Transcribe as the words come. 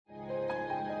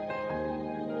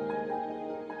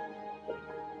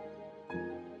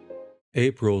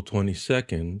April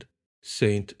 22nd,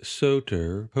 Saint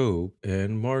Soter, Pope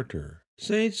and Martyr.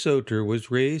 Saint Soter was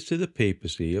raised to the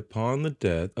papacy upon the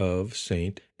death of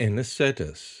Saint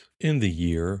Anicetus in the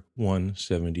year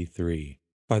 173.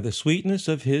 By the sweetness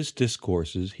of his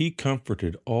discourses he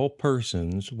comforted all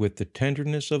persons with the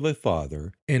tenderness of a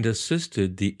father, and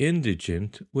assisted the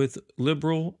indigent with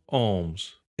liberal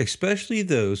alms, especially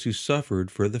those who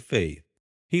suffered for the faith.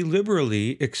 He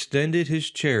liberally extended his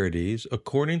charities,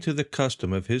 according to the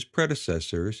custom of his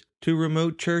predecessors, to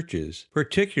remote churches,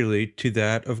 particularly to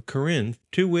that of Corinth,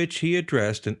 to which he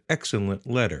addressed an excellent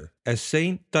letter, as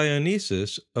Saint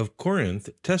Dionysius of Corinth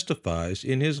testifies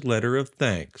in his letter of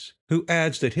thanks, who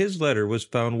adds that his letter was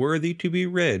found worthy to be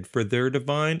read for their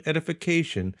divine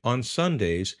edification on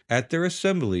Sundays at their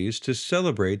assemblies to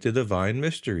celebrate the divine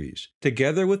mysteries,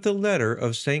 together with the letter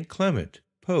of Saint Clement,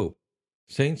 Pope.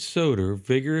 Saint Soter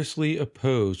vigorously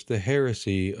opposed the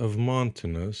heresy of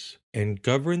Montanus and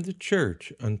governed the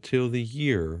Church until the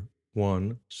year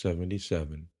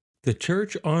 177. The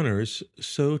Church honors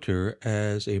Soter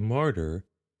as a martyr,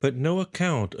 but no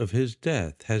account of his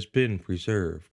death has been preserved.